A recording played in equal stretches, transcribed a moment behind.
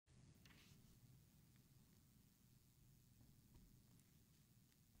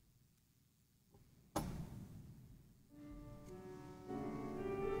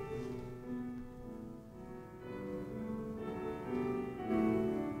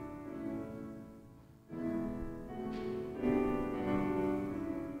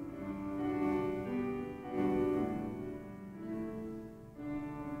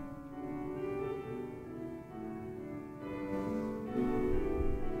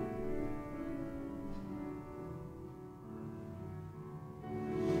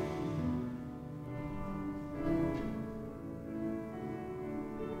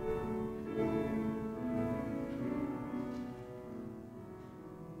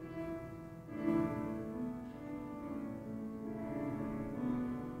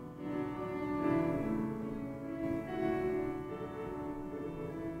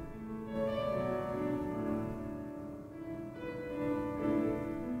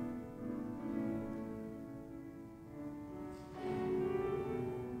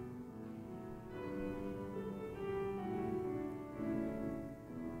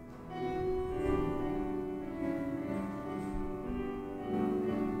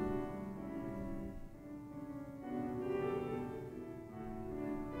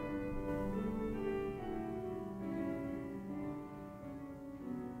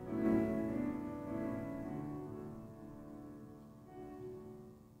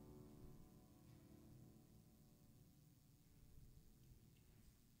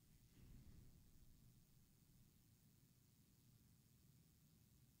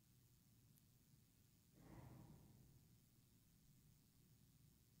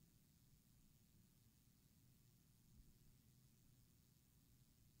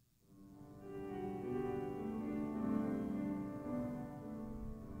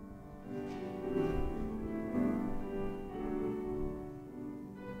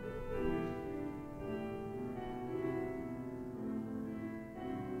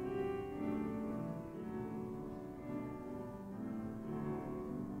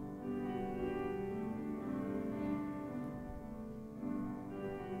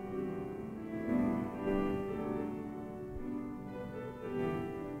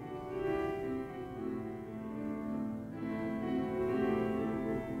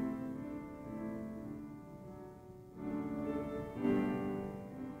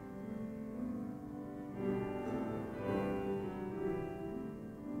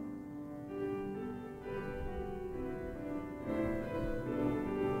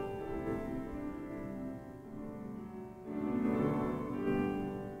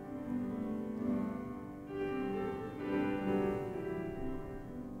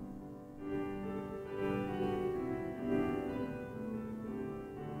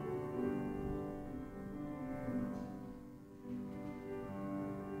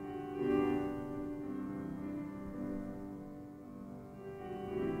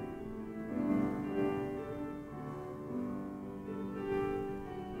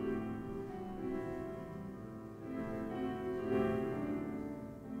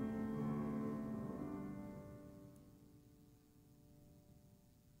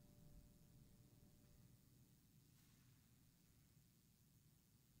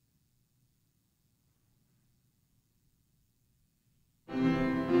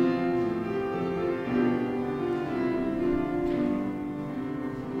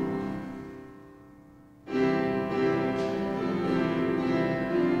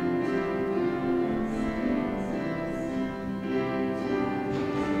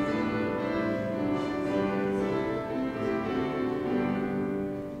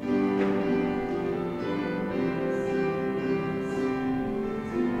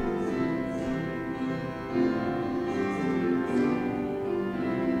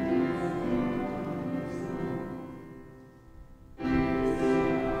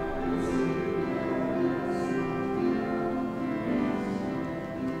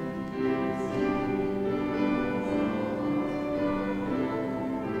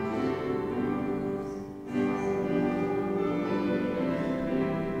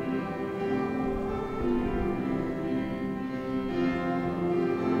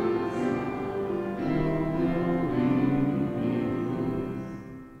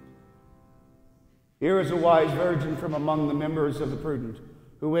Here is a wise virgin from among the members of the prudent,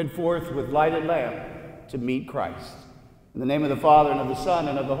 who went forth with lighted lamp to meet Christ. In the name of the Father, and of the Son,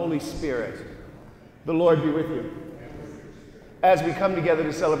 and of the Holy Spirit, the Lord be with you. As we come together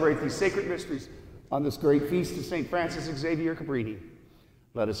to celebrate these sacred mysteries on this great feast of St. Francis Xavier Cabrini,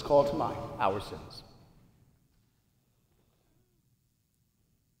 let us call to mind our sins.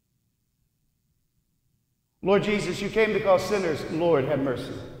 Lord Jesus, you came to call sinners. Lord, have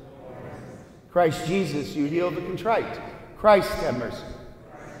mercy. Christ Jesus, you heal the contrite. Christ, have mercy.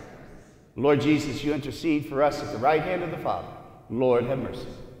 Lord Jesus, you intercede for us at the right hand of the Father. Lord, have mercy.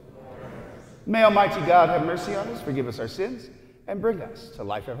 May Almighty God have mercy on us, forgive us our sins, and bring us to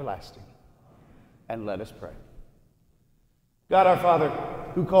life everlasting. And let us pray. God our Father,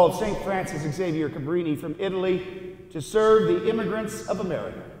 who called St. Francis Xavier Cabrini from Italy to serve the immigrants of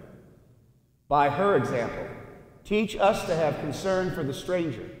America, by her example, teach us to have concern for the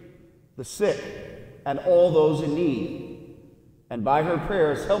stranger, the sick, and all those in need. And by her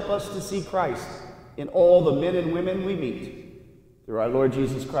prayers, help us to see Christ in all the men and women we meet. Through our Lord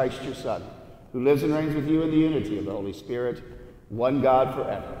Jesus Christ, your Son, who lives and reigns with you in the unity of the Holy Spirit, one God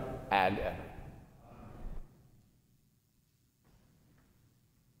forever and ever.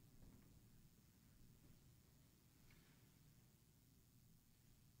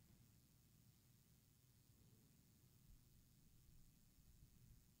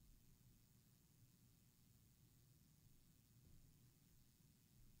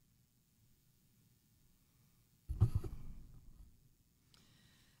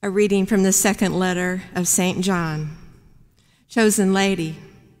 A reading from the second letter of St. John. Chosen lady,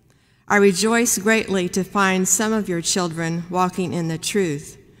 I rejoice greatly to find some of your children walking in the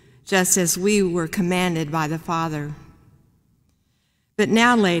truth, just as we were commanded by the Father. But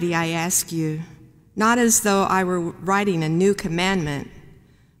now, lady, I ask you, not as though I were writing a new commandment,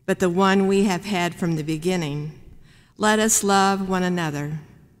 but the one we have had from the beginning. Let us love one another.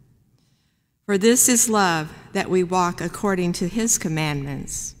 For this is love, that we walk according to his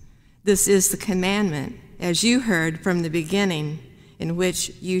commandments. This is the commandment, as you heard from the beginning, in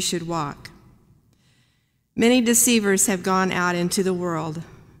which you should walk. Many deceivers have gone out into the world,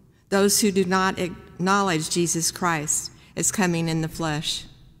 those who do not acknowledge Jesus Christ as coming in the flesh.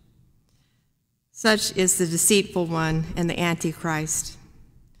 Such is the deceitful one and the Antichrist.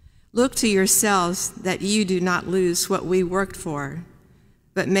 Look to yourselves that you do not lose what we worked for,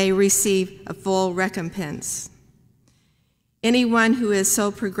 but may receive a full recompense. Anyone who is so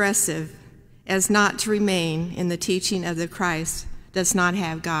progressive as not to remain in the teaching of the Christ does not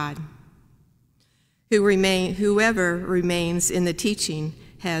have God. Whoever remains in the teaching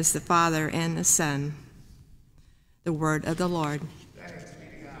has the Father and the Son. The word of the Lord. Thanks be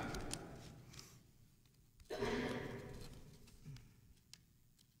to God.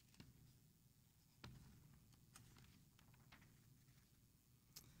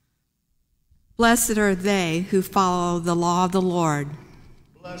 Blessed are they who follow the law of the Lord.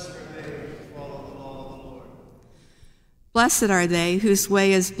 Blessed are they who follow the law of the Lord. Blessed are they whose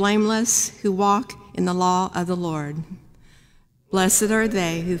way is blameless, who walk in the law of the Lord. Blessed are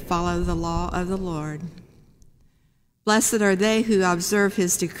they who follow the law of the Lord. Blessed are they who observe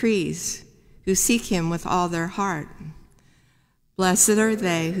his decrees, who seek him with all their heart. Blessed are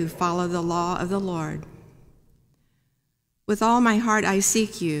they who follow the law of the Lord. With all my heart I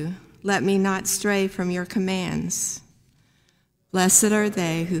seek you. Let me not stray from your commands. Blessed are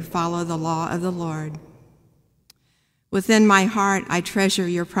they who follow the law of the Lord. Within my heart I treasure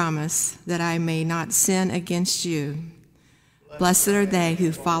your promise, that I may not sin against you. Blessed are they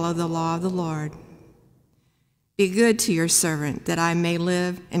who follow the law of the Lord. Be good to your servant, that I may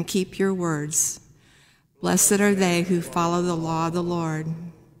live and keep your words. Blessed are they who follow the law of the Lord.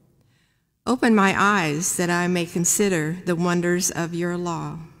 Open my eyes, that I may consider the wonders of your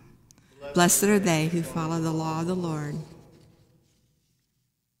law. Blessed are they who follow the law of the Lord.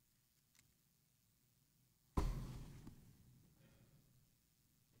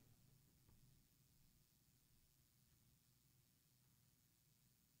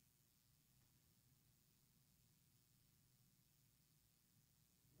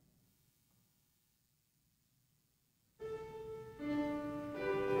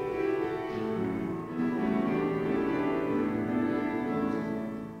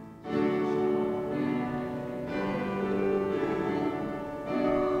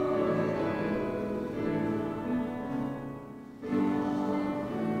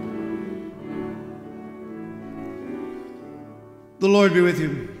 The Lord be with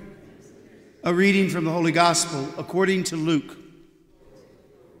you. A reading from the Holy Gospel according to Luke.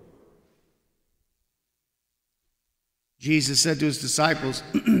 Jesus said to his disciples,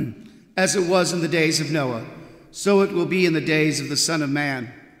 As it was in the days of Noah, so it will be in the days of the Son of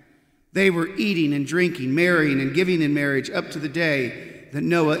Man. They were eating and drinking, marrying and giving in marriage up to the day that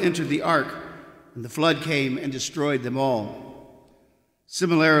Noah entered the ark, and the flood came and destroyed them all.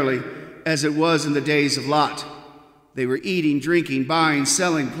 Similarly, as it was in the days of Lot, they were eating, drinking, buying,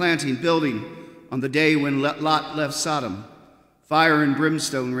 selling, planting, building on the day when Lot left Sodom. Fire and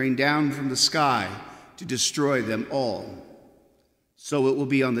brimstone rained down from the sky to destroy them all. So it will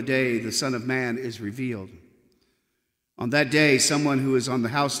be on the day the Son of Man is revealed. On that day, someone who is on the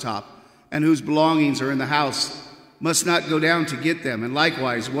housetop and whose belongings are in the house must not go down to get them, and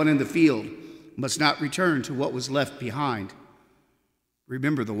likewise one in the field must not return to what was left behind.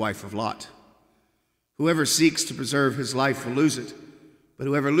 Remember the wife of Lot. Whoever seeks to preserve his life will lose it, but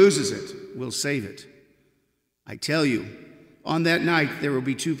whoever loses it will save it. I tell you, on that night there will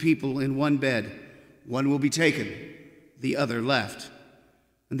be two people in one bed. One will be taken, the other left.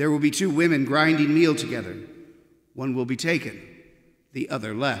 And there will be two women grinding meal together. One will be taken, the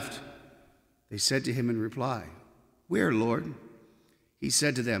other left. They said to him in reply, "Where, Lord?" He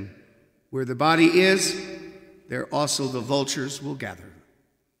said to them, "Where the body is, there also the vultures will gather."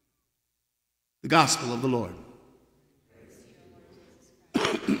 The Gospel of the Lord.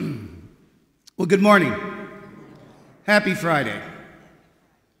 Well, good morning. Happy Friday.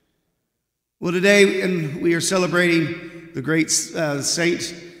 Well, today we are celebrating the great Saint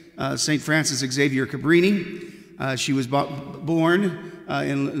Frances Xavier Cabrini. She was born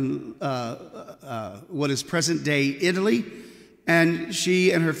in what is present-day Italy, and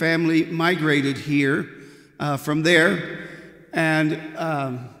she and her family migrated here from there, and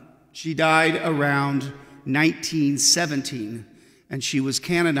she died around 1917, and she was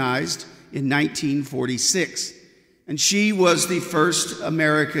canonized in 1946. And she was the first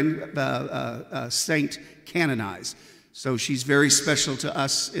American saint canonized. So she's very special to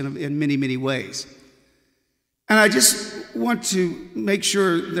us in many, many ways. And I just want to make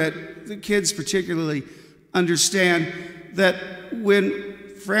sure that the kids particularly understand that when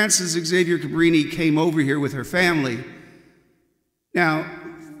Frances Xavier Cabrini came over here with her family, now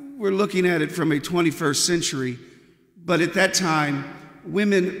we're looking at it from a 21st century, but at that time,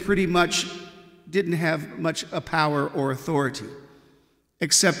 women pretty much didn't have much power or authority,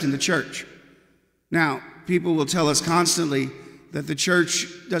 except in the church. Now, people will tell us constantly that the church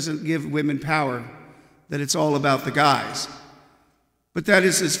doesn't give women power, that it's all about the guys. But that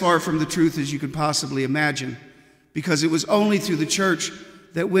is as far from the truth as you could possibly imagine, because it was only through the church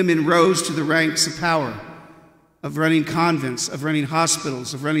that women rose to the ranks of power, of running convents, of running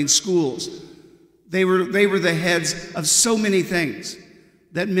hospitals, of running schools. They were the heads of so many things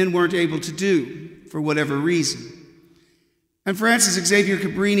that men weren't able to do for whatever reason. And Frances Xavier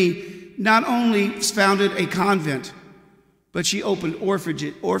Cabrini not only founded a convent, but she opened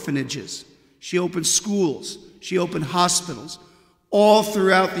orphanages, she opened schools, she opened hospitals, all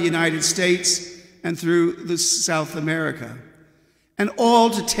throughout the United States and through South America, and all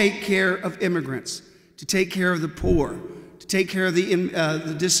to take care of immigrants, to take care of the poor, to take care of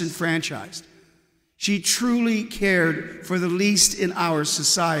the disenfranchised. She truly cared for the least in our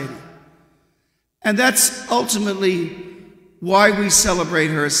society. And that's ultimately why we celebrate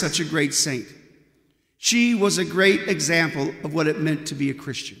her as such a great saint. She was a great example of what it meant to be a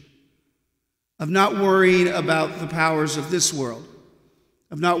Christian, of not worrying about the powers of this world,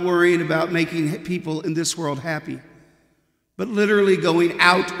 of not worrying about making people in this world happy, but literally going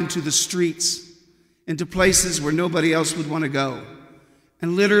out into the streets, into places where nobody else would want to go,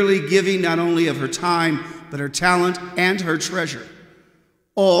 and literally giving not only of her time, but her talent and her treasure,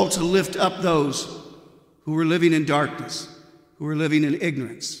 all to lift up those who were living in darkness, who were living in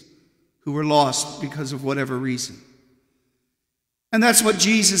ignorance, who were lost because of whatever reason. And that's what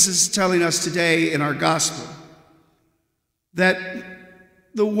Jesus is telling us today in our gospel, that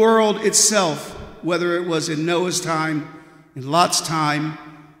the world itself, whether it was in Noah's time, in Lot's time,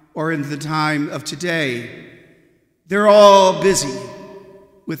 or in the time of today, they're all busy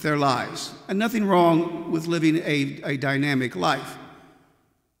with their lives. And nothing wrong with living a dynamic life.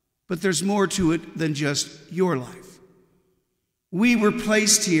 But there's more to it than just your life. We were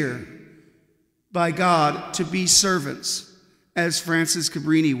placed here by God to be servants, as Frances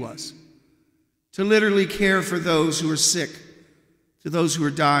Cabrini was, to literally care for those who are sick, to those who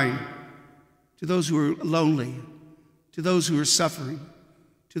are dying, to those who are lonely, to those who are suffering,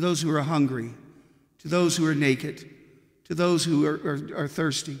 to those who are hungry, to those who are naked, to those who are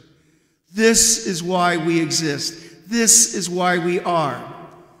thirsty. This is why we exist. This is why we are.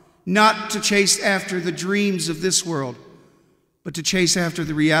 Not to chase after the dreams of this world, but to chase after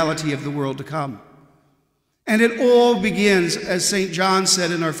the reality of the world to come. And it all begins, as St. John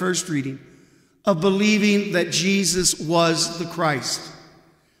said in our first reading, of believing that Jesus was the Christ,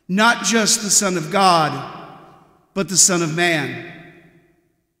 not just the Son of God, but the Son of Man.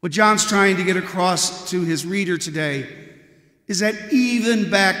 What John's trying to get across to his reader today is that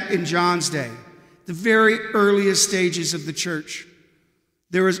even back in John's day, the very earliest stages of the church,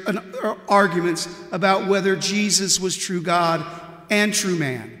 there was arguments about whether Jesus was true God and true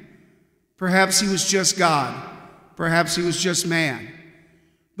man. Perhaps he was just God. Perhaps he was just man.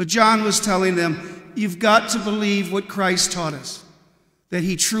 But John was telling them, you've got to believe what Christ taught us, that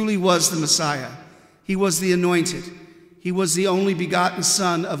he truly was the Messiah. He was the anointed. He was the only begotten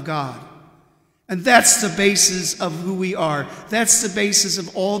Son of God. And that's the basis of who we are. That's the basis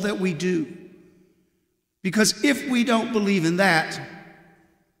of all that we do. Because if we don't believe in that,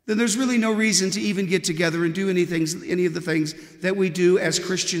 then there's really no reason to even get together and do any of the things that we do as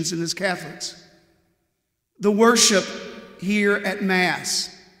Christians and as Catholics. The worship here at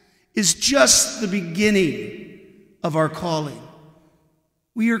Mass is just the beginning of our calling.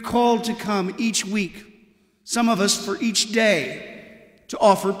 We are called to come each week, some of us for each day, to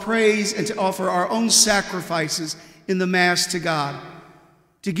offer praise and to offer our own sacrifices in the Mass to God,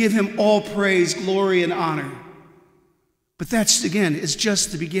 to give him all praise, glory, and honor. But that's, again, is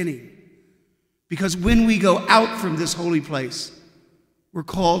just the beginning. Because when we go out from this holy place, we're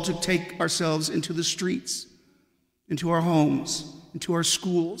called to take ourselves into the streets, into our homes, into our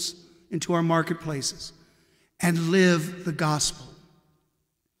schools, into our marketplaces, and live the gospel.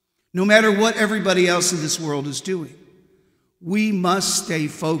 No matter what everybody else in this world is doing, we must stay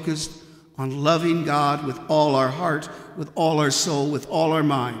focused on loving God with all our heart, with all our soul, with all our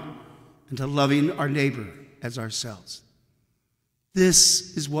mind, and to loving our neighbor as ourselves.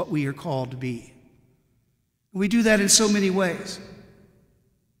 This is what we are called to be. We do that in so many ways.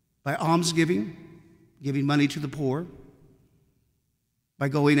 By almsgiving, giving money to the poor, by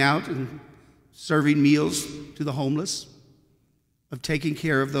going out and serving meals to the homeless, of taking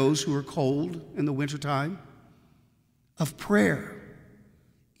care of those who are cold in the wintertime, of prayer.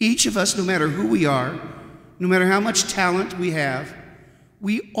 Each of us, no matter who we are, no matter how much talent we have,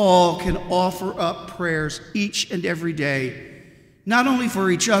 we all can offer up prayers each and every day, not only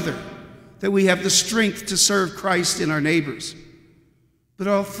for each other, that we have the strength to serve Christ in our neighbors, but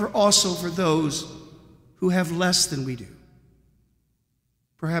also for those who have less than we do.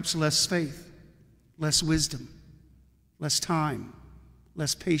 Perhaps less faith, less wisdom, less time,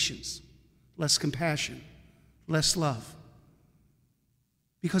 less patience, less compassion, less love.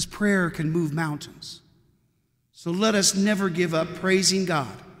 Because prayer can move mountains. So let us never give up praising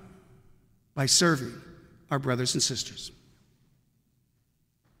God by serving our brothers and sisters.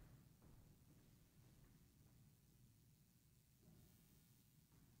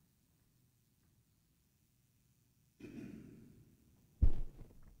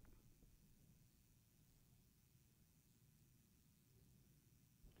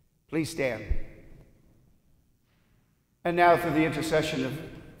 Please stand. And now, through the intercession of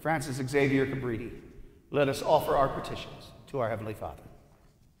Francis Xavier Cabriti, let us offer our petitions to our Heavenly Father.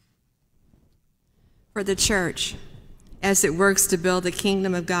 For the Church, as it works to build the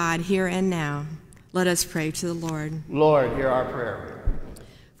kingdom of God here and now, let us pray to the Lord. Lord, hear our prayer.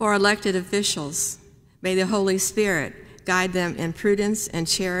 For elected officials, may the Holy Spirit guide them in prudence and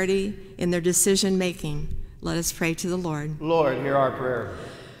charity in their decision-making. Let us pray to the Lord. Lord, hear our prayer.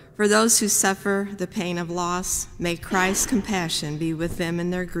 For those who suffer the pain of loss, may Christ's compassion be with them in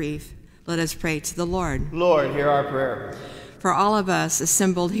their grief. Let us pray to the Lord. Lord, hear our prayer. For all of us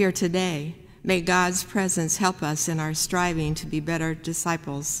assembled here today, may God's presence help us in our striving to be better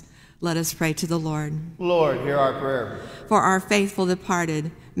disciples. Let us pray to the Lord. Lord, hear our prayer. For our faithful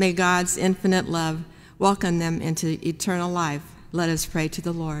departed, may God's infinite love welcome them into eternal life. Let us pray to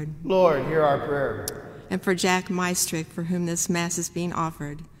the Lord. Lord, hear our prayer. And for Jack Meistrick, for whom this Mass is being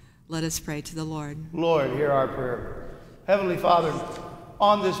offered, let us pray to the Lord. Lord, hear our prayer. Heavenly Father,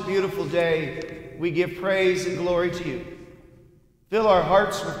 on this beautiful day, we give praise and glory to you. Fill our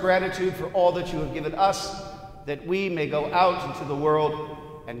hearts with gratitude for all that you have given us, that we may go out into the world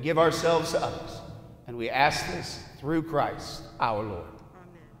and give ourselves to others. And we ask this through Christ our Lord.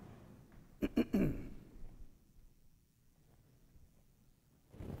 Amen.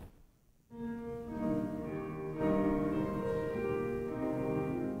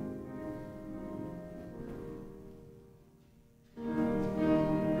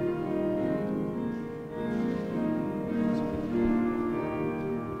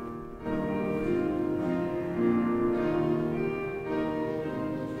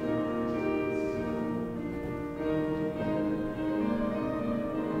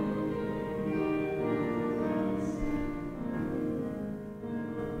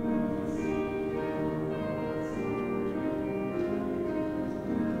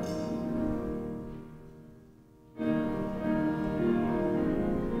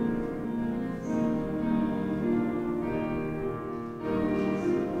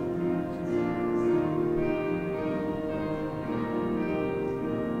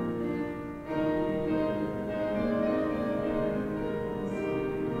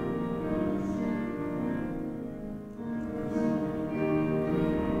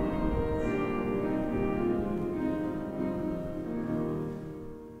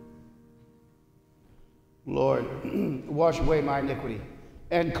 Lord, wash away my iniquity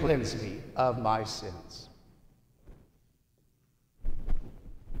and cleanse me of my sins.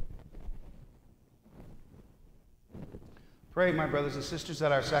 Pray, my brothers and sisters,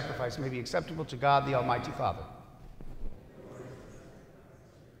 that our sacrifice may be acceptable to God, the Almighty Father.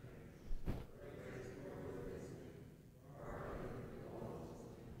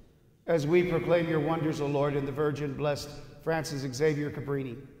 As we proclaim your wonders, O Lord, in the Virgin blessed Frances Xavier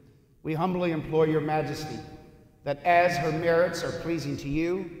Cabrini, we humbly implore your majesty that as her merits are pleasing to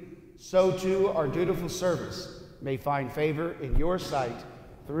you, so too our dutiful service may find favor in your sight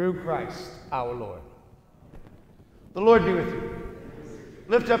through Christ our Lord. The Lord be with you.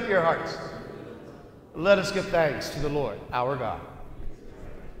 Lift up your hearts. Let us give thanks to the Lord our God.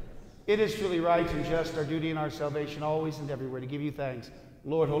 It is truly right and just, our duty and our salvation, always and everywhere, to give you thanks,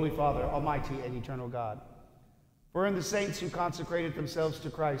 Lord, Holy Father, Almighty and eternal God. For in the saints who consecrated themselves to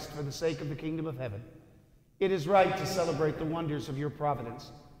Christ for the sake of the kingdom of heaven, it is right to celebrate the wonders of your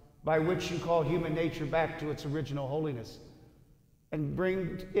providence, by which you call human nature back to its original holiness, and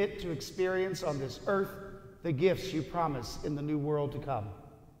bring it to experience on this earth the gifts you promise in the new world to come.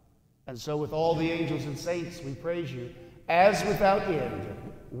 And so with all the angels and saints we praise you, as without end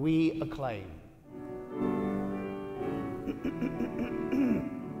we acclaim.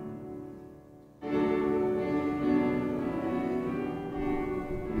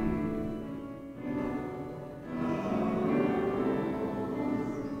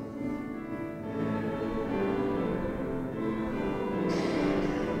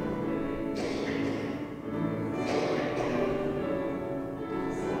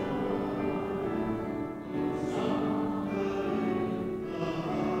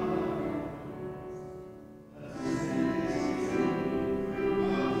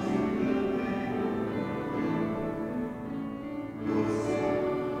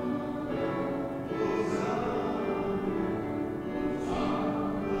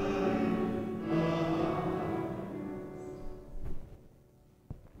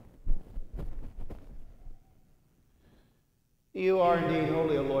 You are indeed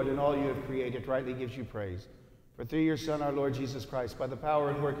holy, O Lord, and all you have created rightly gives you praise. For through your Son, our Lord Jesus Christ, by the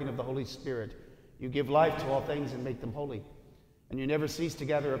power and working of the Holy Spirit, you give life to all things and make them holy. And you never cease to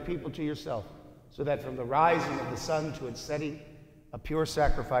gather a people to yourself, so that from the rising of the sun to its setting, a pure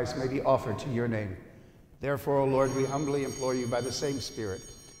sacrifice may be offered to your name. Therefore, O Lord, we humbly implore you by the same Spirit,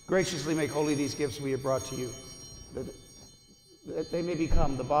 graciously make holy these gifts we have brought to you, that they may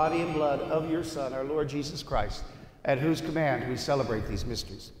become the body and blood of your Son, our Lord Jesus Christ, at whose command we celebrate these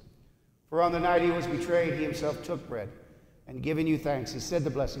mysteries. For on the night he was betrayed, he himself took bread, and giving you thanks, he said the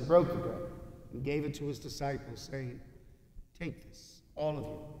blessing, broke the bread, and gave it to his disciples, saying, "Take this, all of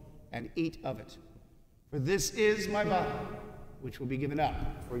you, and eat of it. For this is my body, which will be given up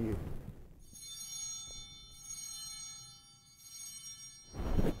for you."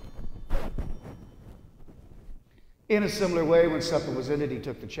 In a similar way, when supper was ended, he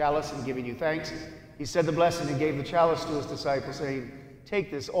took the chalice, and giving you thanks, he said the blessing and gave the chalice to his disciples, saying,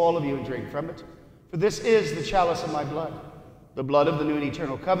 "Take this, all of you, and drink from it. For this is the chalice of my blood, the blood of the new and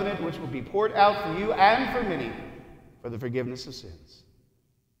eternal covenant, which will be poured out for you and for many for the forgiveness of sins.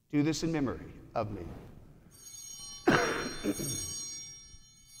 Do this in memory of me."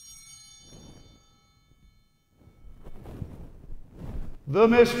 The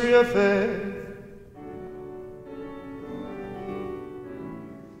mystery of faith.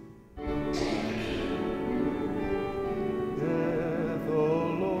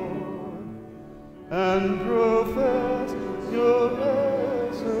 And profess your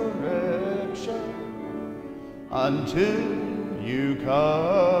resurrection until you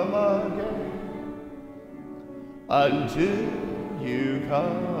come again. Until you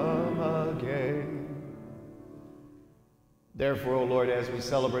come again. Therefore, O Lord, as we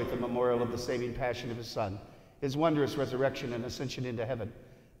celebrate the memorial of the saving passion of his Son, his wondrous resurrection and ascension into heaven,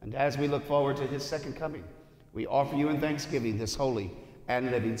 and as we look forward to his second coming, we offer you in thanksgiving this holy and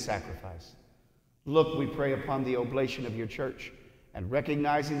living sacrifice. Look, we pray, upon the oblation of your church, and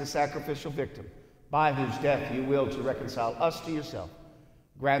recognizing the sacrificial victim, by whose death you will to reconcile us to yourself,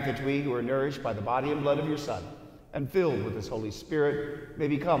 grant that we who are nourished by the body and blood of your Son, and filled with his Holy Spirit, may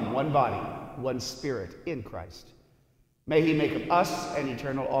become one body, one spirit in Christ. May he make of us an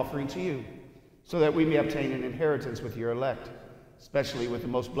eternal offering to you, so that we may obtain an inheritance with your elect, especially with the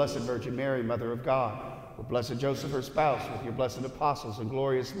most blessed Virgin Mary, Mother of God, with blessed Joseph, her spouse, with your blessed apostles and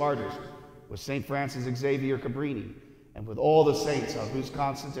glorious martyrs, with St. Francis Xavier Cabrini, and with all the saints on whose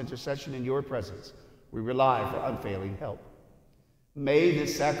constant intercession in your presence we rely for unfailing help. May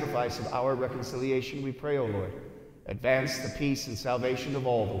this sacrifice of our reconciliation, we pray, O Lord, advance the peace and salvation of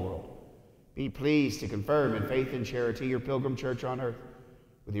all the world. Be pleased to confirm in faith and charity your pilgrim church on earth,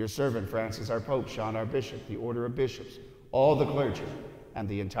 with your servant Francis, our Pope, Sean, our Bishop, the order of bishops, all the clergy, and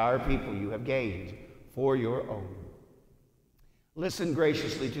the entire people you have gained for your own. Listen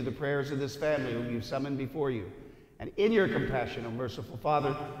graciously to the prayers of this family whom you summoned before you, and in your compassion, O merciful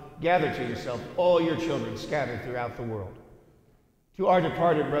Father, gather to yourself all your children scattered throughout the world. To our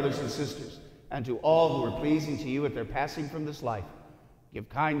departed brothers and sisters, and to all who are pleasing to you at their passing from this life, give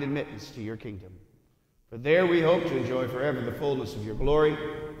kind admittance to your kingdom. For there we hope to enjoy forever the fullness of your glory,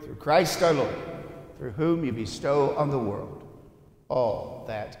 through Christ our Lord, through whom you bestow on the world all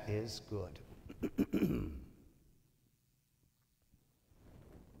that is good.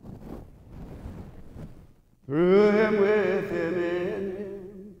 Through him, with him, in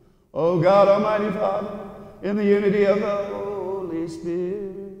him, O God, Almighty Father, in the unity of the Holy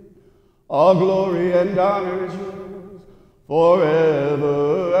Spirit, all glory and honor is yours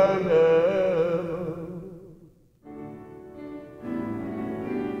forever and ever.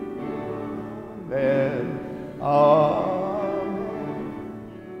 Amen. Amen.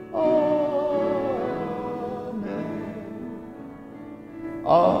 Amen.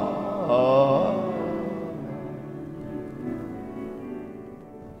 Amen.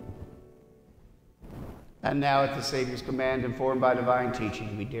 And now at the Savior's command, informed by divine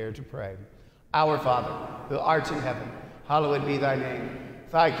teaching, we dare to pray. Our Father, who art in heaven, hallowed be thy name.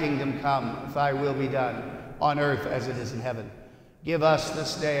 Thy kingdom come, thy will be done, on earth as it is in heaven. Give us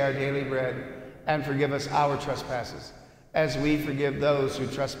this day our daily bread, and forgive us our trespasses, as we forgive those who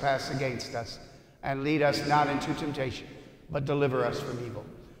trespass against us. And lead us not into temptation, but deliver us from evil.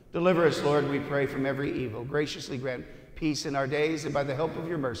 Deliver us, Lord, we pray, from every evil. Graciously grant peace in our days, and by the help of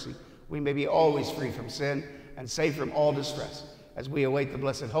your mercy, we may be always free from sin and safe from all distress, as we await the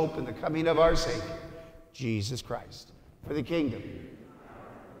blessed hope and the coming of our Savior, Jesus Christ. For the kingdom.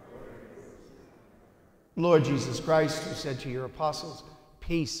 Lord Jesus Christ, who said to your apostles,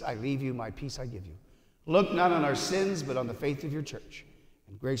 peace I leave you, my peace I give you. Look not on our sins, but on the faith of your church,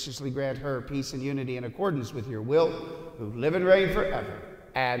 and graciously grant her peace and unity in accordance with your will, who live and reign forever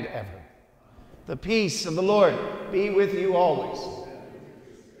and ever. The peace of the Lord be with you always.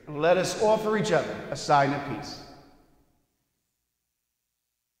 And let us offer each other a sign of peace.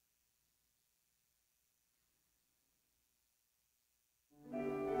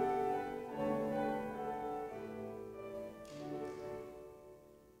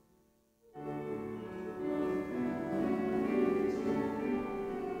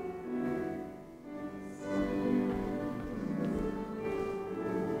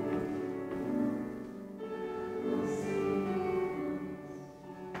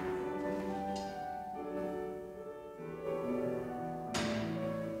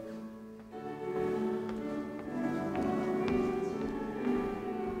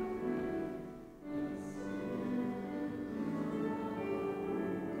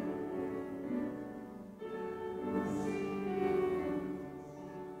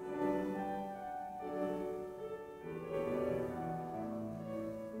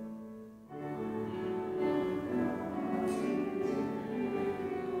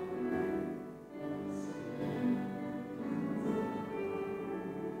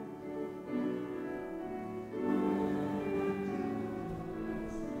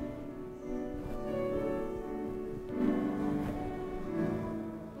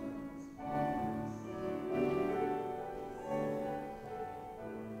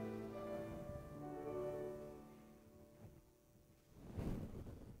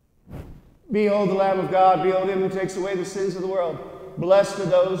 Behold the Lamb of God, behold him who takes away the sins of the world. Blessed are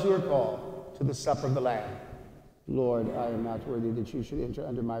those who are called to the supper of the Lamb. Lord, I am not worthy that you should enter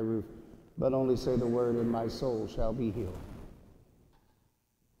under my roof, but only say the word, and my soul shall be healed.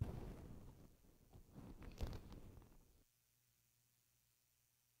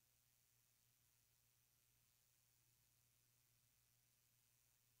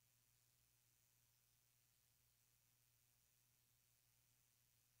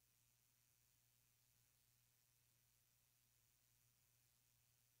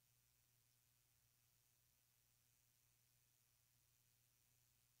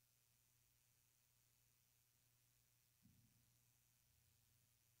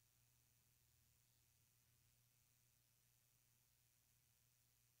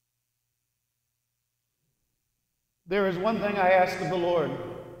 There is one thing I ask of the Lord,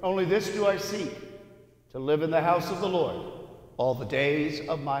 only this do I seek, to live in the house of the Lord all the days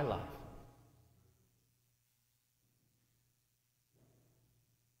of my life.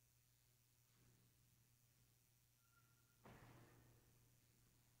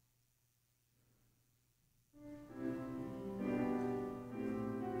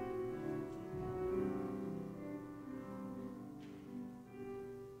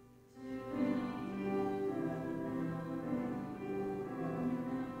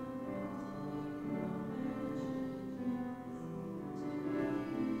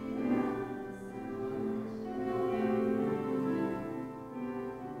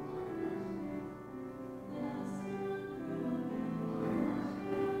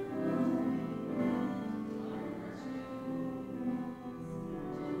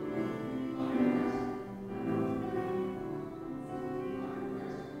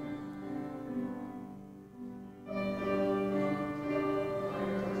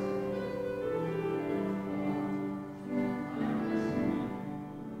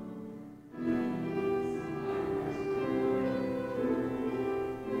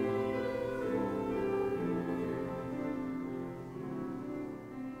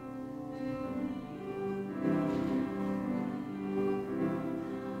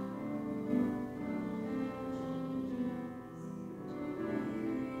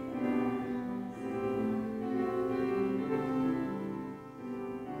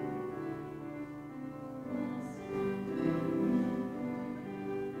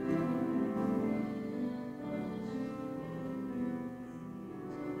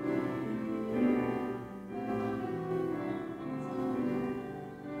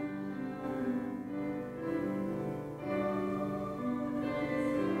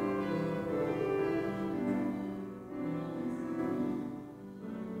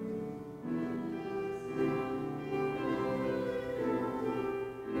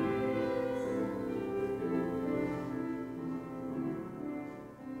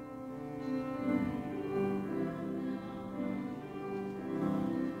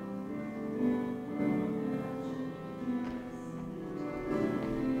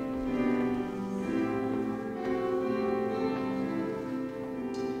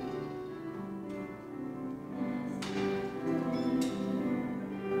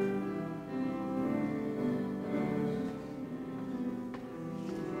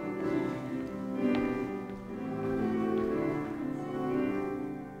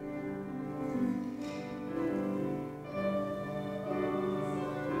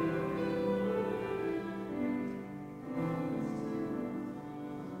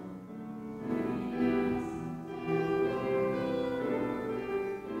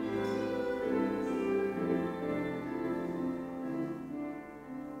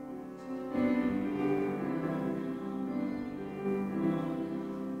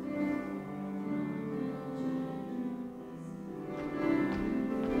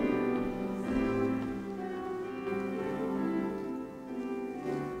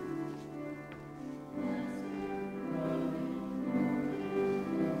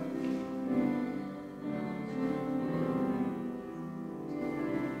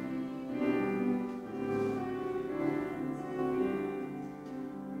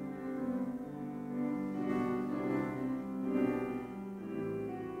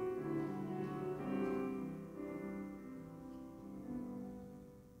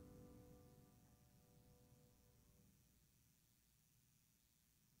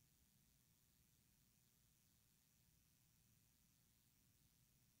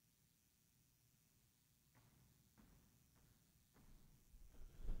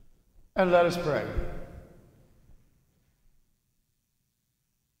 And let us pray.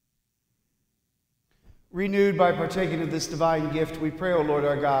 Renewed by partaking of this divine gift, we pray, O Lord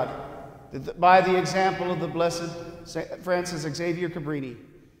our God, that by the example of the blessed St. Francis Xavier Cabrini,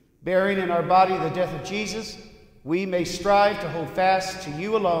 bearing in our body the death of Jesus, we may strive to hold fast to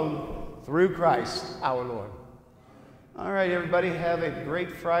you alone through Christ our Lord. All right, everybody, have a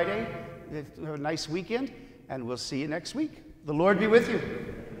great Friday. Have a nice weekend, and we'll see you next week. The Lord be with you.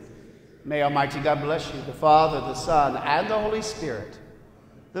 May Almighty God bless you, the Father, the Son, and the Holy Spirit.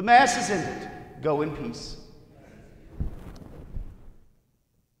 The Mass is ended. Go in peace.